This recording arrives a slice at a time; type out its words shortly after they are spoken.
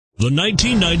The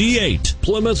 1998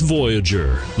 Plymouth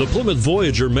Voyager. The Plymouth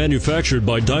Voyager, manufactured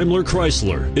by Daimler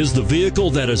Chrysler, is the vehicle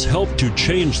that has helped to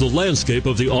change the landscape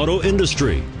of the auto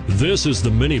industry. This is the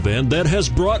minivan that has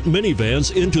brought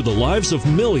minivans into the lives of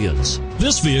millions.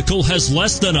 This vehicle has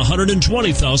less than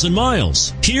 120,000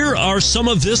 miles. Here are some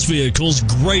of this vehicle's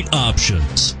great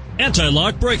options: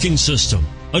 anti-lock braking system,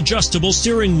 adjustable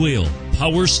steering wheel,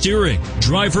 power steering,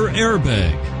 driver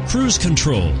airbag, cruise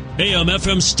control,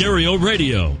 AM/FM stereo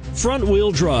radio,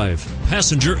 front-wheel drive,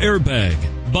 passenger airbag,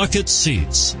 bucket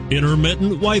seats,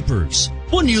 intermittent wipers.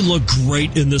 Wouldn't you look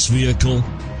great in this vehicle?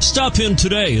 Stop in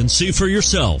today and see for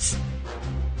yourself.